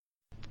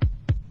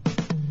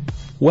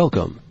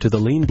Welcome to the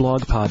Lean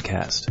Blog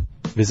Podcast.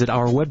 Visit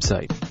our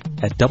website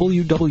at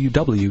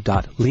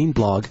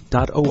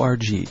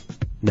www.leanblog.org.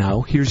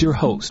 Now, here's your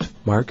host,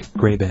 Mark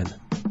Graban.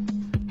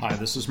 Hi,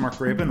 this is Mark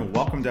Graban, and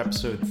welcome to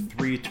episode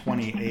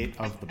 328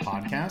 of the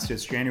podcast.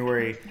 It's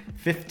January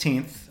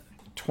 15th,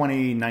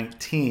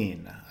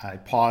 2019. I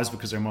paused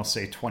because I almost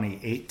say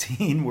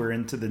 2018. We're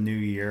into the new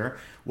year.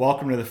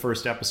 Welcome to the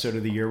first episode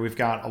of the year. We've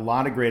got a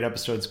lot of great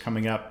episodes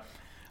coming up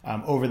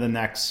over the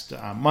next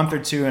month or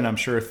two, and I'm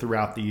sure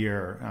throughout the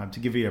year. To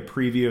give you a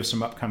preview of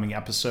some upcoming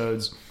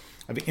episodes,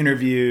 I've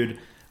interviewed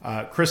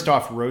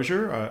Christoph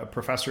Roger, a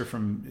professor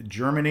from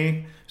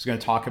Germany, who's going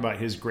to talk about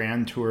his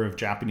grand tour of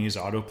Japanese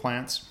auto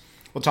plants.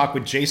 We'll talk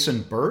with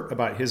Jason Burt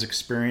about his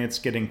experience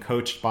getting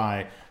coached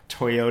by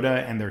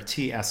Toyota and their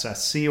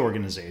TSSC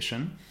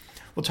organization.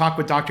 We'll talk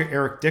with Dr.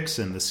 Eric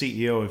Dixon, the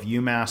CEO of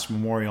UMass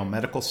Memorial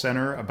Medical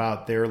Center,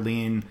 about their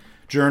lean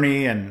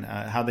journey and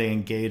how they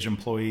engage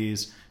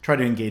employees, try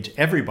to engage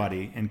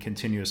everybody in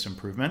continuous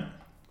improvement.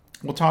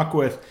 We'll talk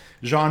with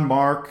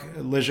Jean-Marc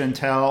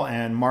Legentel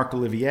and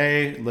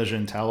Marc-Olivier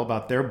Legentel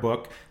about their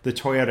book, The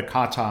Toyota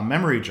Kata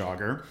Memory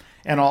Jogger.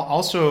 And I'll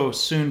also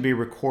soon be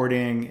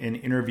recording an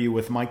interview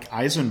with Mike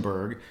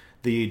Eisenberg,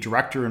 the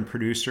director and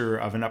producer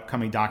of an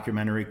upcoming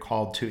documentary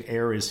called To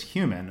Err is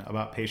Human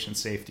about patient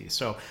safety.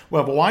 So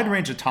we'll have a wide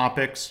range of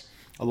topics,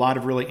 a lot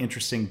of really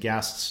interesting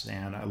guests,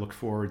 and I look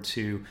forward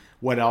to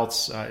what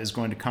else is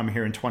going to come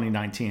here in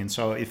 2019.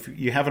 So if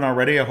you haven't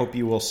already, I hope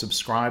you will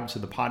subscribe to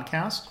the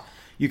podcast.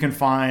 You can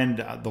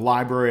find the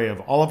library of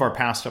all of our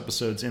past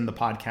episodes in the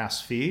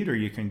podcast feed, or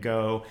you can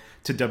go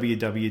to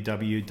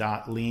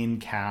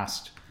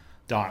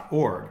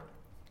www.leancast.org.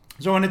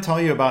 So I want to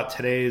tell you about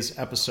today's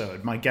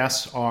episode. My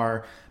guests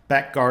are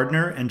Bet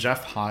Gardner and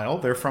Jeff Heil.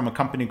 They're from a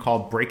company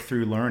called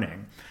Breakthrough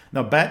Learning.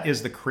 Now, Bet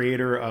is the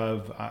creator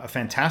of a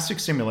fantastic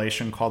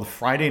simulation called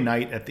Friday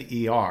Night at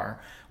the ER,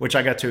 which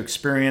I got to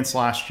experience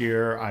last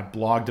year. I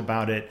blogged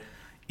about it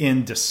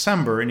in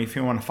December, and if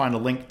you want to find a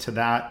link to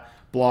that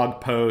blog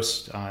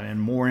post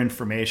and more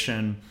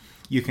information,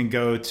 you can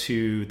go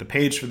to the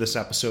page for this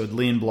episode,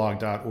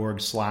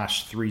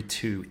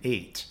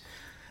 leanblog.org/328.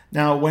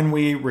 Now, when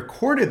we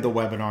recorded the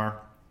webinar,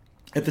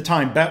 at the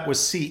time, Bet was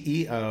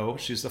CEO.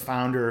 She's the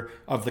founder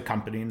of the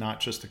company,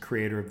 not just the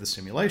creator of the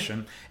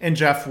simulation. And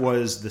Jeff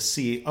was the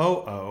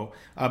COO.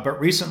 But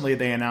recently,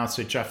 they announced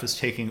that Jeff is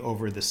taking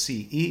over the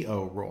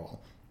CEO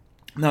role.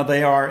 Now,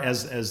 they are,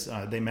 as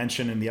they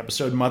mentioned in the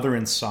episode, mother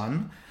and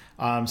son.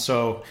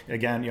 So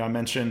again, I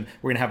mentioned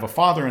we're going to have a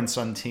father and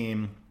son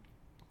team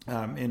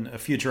in a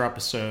future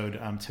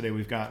episode. Today,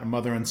 we've got a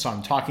mother and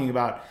son talking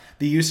about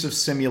the use of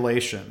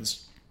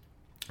simulations.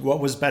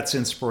 What was Bet's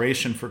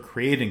inspiration for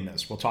creating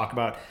this? We'll talk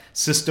about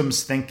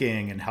systems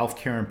thinking and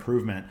healthcare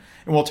improvement.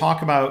 And we'll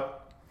talk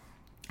about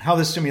how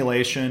this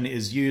simulation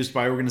is used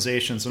by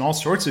organizations in all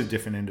sorts of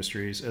different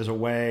industries as a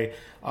way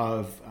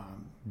of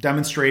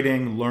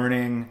demonstrating,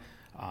 learning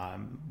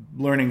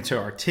to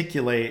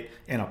articulate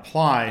and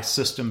apply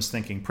systems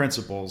thinking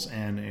principles.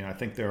 And I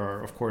think there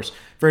are, of course,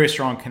 very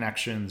strong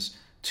connections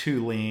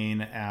to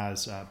Lean,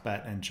 as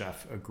Bet and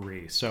Jeff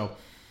agree. So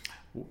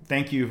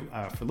thank you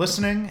for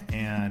listening,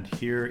 and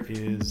here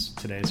is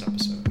today's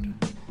episode.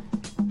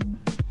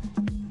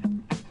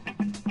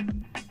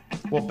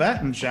 Well,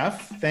 Bet and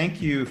Jeff,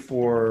 thank you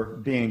for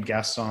being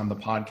guests on the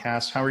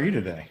podcast. How are you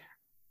today?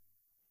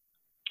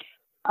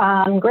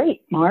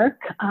 Great,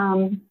 Mark.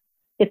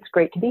 It's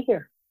great to be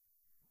here.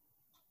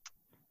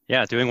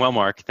 Yeah, doing well,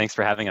 Mark. Thanks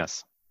for having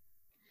us.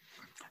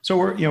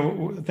 So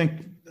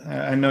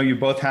I know you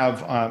both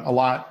have a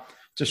lot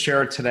to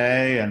share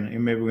today, and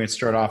maybe we can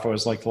start off. I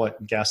always like to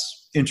let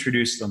guests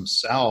introduce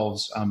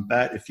themselves.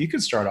 Bet, if you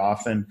could start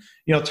off and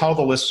tell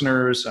the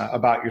listeners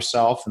about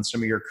yourself and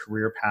some of your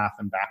career path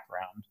and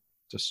background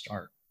to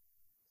start.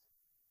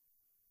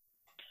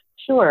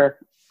 Sure.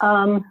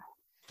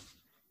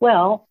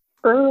 Well,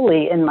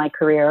 early in my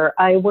career,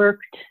 I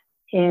worked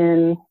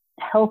in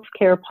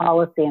healthcare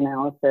policy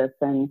analysis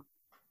and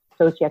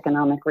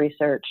socioeconomic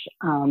research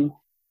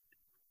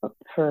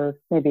for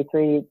maybe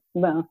 5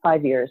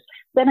 years.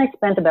 Then I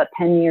spent about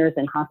 10 years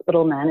in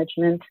hospital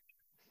management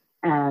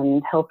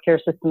and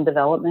healthcare system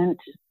development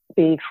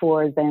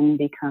before then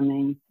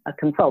becoming a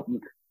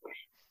consultant.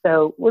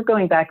 So we're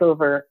going back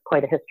over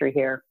quite a history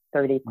here,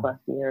 30 plus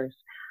years.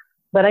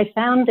 But I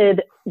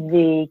founded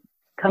the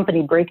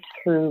company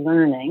Breakthrough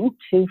Learning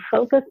to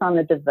focus on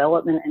the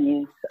development and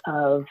use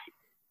of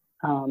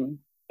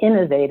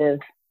innovative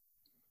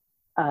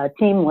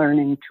team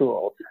learning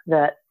tools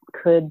that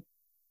could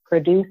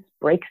produce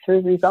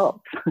breakthrough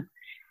results.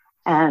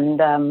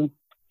 And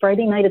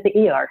Friday Night at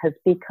the ER has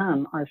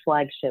become our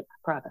flagship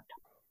product.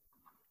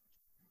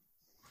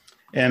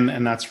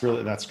 And that's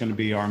going to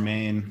be our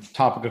main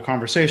topic of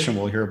conversation.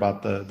 We'll hear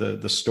about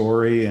the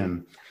story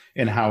and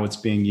how it's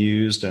being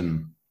used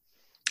and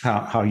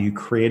how you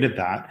created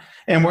that.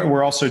 And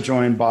we're also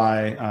joined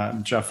by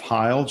Jeff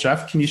Heil.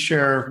 Jeff, can you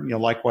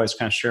likewise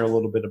share a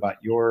little bit about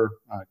your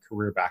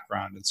career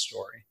background and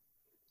story?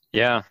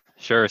 Yeah,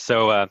 Sure.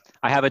 So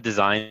I have a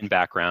design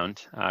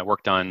background. I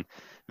worked on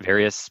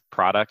various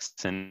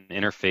products and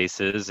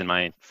interfaces in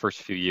my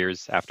first few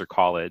years after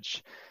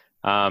college.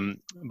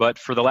 But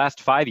for the last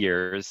 5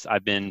 years,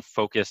 I've been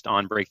focused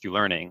on breakthrough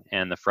learning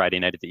and the Friday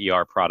Night at the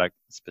ER product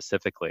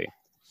specifically.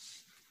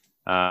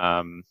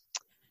 I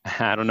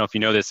don't know if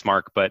you know this,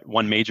 Mark, but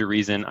one major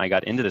reason I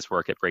got into this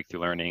work at Breakthrough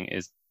Learning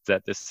is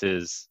that this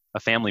is a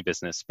family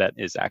business. Bet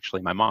is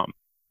actually my mom.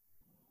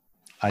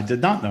 I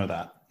did not know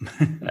that.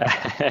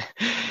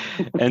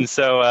 And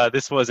so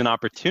this was an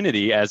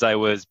opportunity as I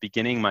was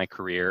beginning my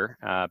career.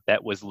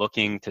 Bet was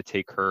looking to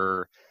take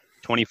her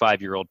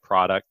 25-year-old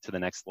product to the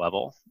next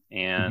level.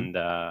 And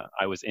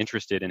I was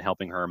interested in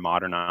helping her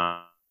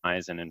modernize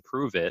and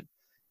improve it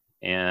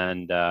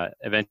and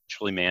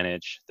eventually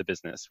manage the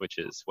business, which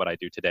is what I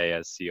do today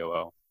as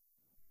COO.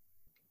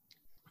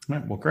 All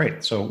right, well,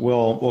 great. So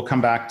we'll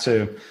come back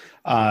to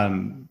a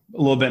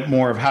little bit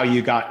more of how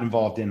you got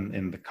involved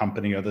in the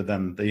company, other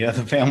than the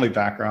family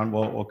background.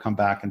 We'll come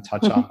back and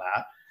touch on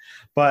that.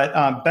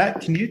 But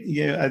Bet, can you?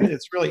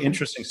 It's a really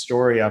interesting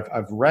story.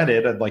 I've read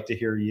it. I'd like to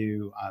hear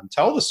you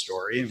tell the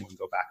story, and we'll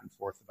go back and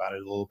forth about it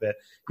a little bit.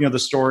 The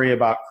story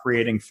about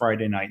creating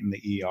Friday Night in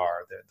the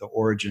ER, the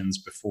origins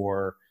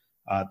before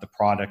the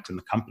product and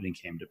the company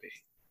came to be.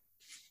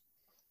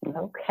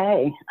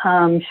 Okay,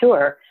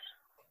 sure.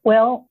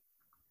 Well,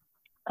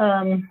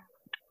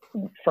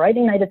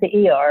 Friday Night at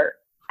the ER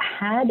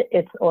had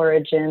its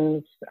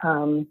origins,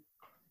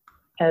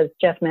 as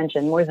Jeff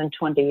mentioned, more than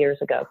 20 years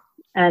ago.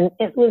 And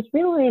it was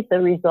really the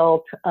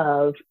result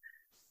of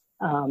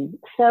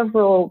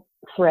several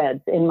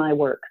threads in my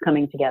work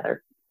coming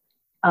together.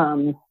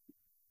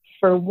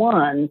 For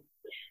one,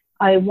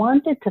 I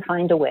wanted to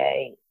find a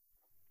way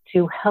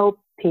to help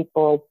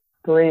people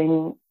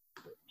bring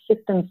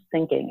systems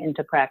thinking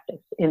into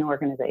practice in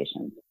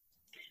organizations.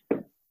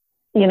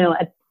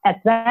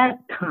 At that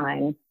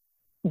time,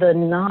 the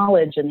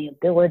knowledge and the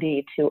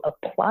ability to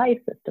apply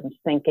systems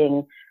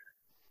thinking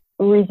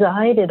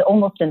resided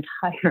almost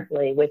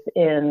entirely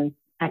within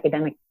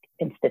academic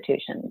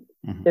institutions,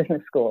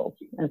 business schools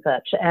and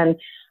such. And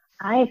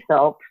I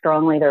felt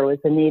strongly there was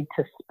a need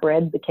to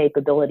spread the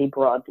capability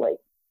broadly,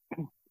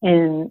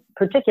 in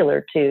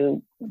particular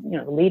to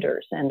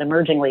leaders and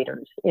emerging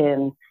leaders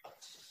in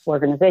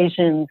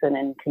organizations and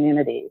in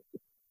communities.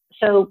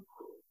 So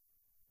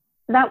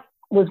that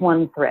was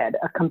one thread,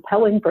 a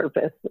compelling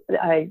purpose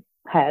I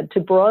had to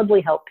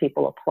broadly help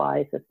people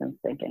apply systems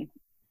thinking.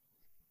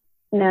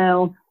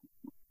 Now,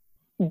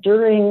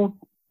 during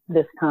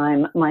this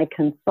time, my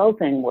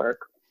consulting work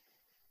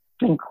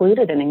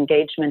included an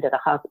engagement at a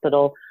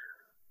hospital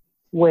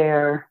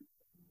where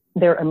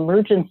their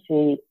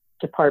emergency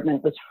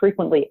department was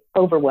frequently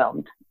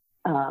overwhelmed.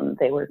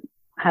 They were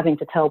having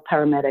to tell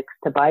paramedics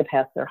to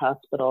bypass their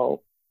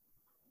hospital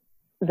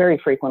very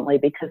frequently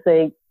because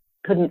they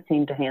couldn't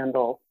seem to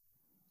handle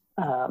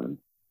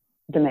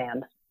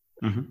demand.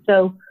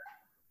 So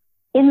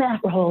in that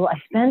role, I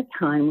spent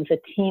time with a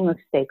team of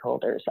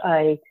stakeholders.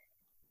 I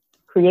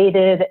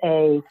created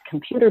a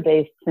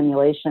computer-based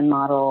simulation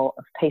model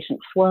of patient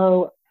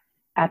flow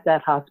at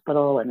that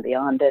hospital and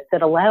beyond it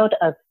that allowed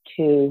us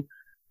to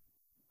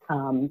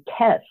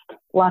test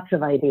lots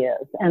of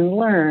ideas and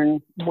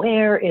learn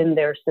where in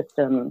their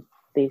system,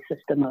 the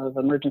system of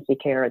emergency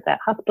care at that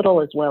hospital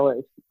as well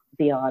as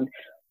beyond,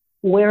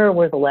 where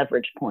were the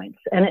leverage points.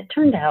 And it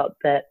turned out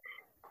that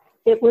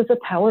it was a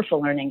powerful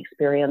learning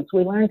experience.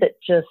 We learned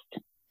that just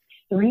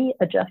 3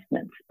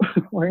 adjustments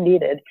were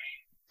needed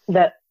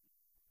that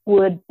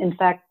would, in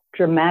fact,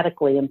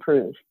 dramatically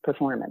improve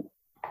performance.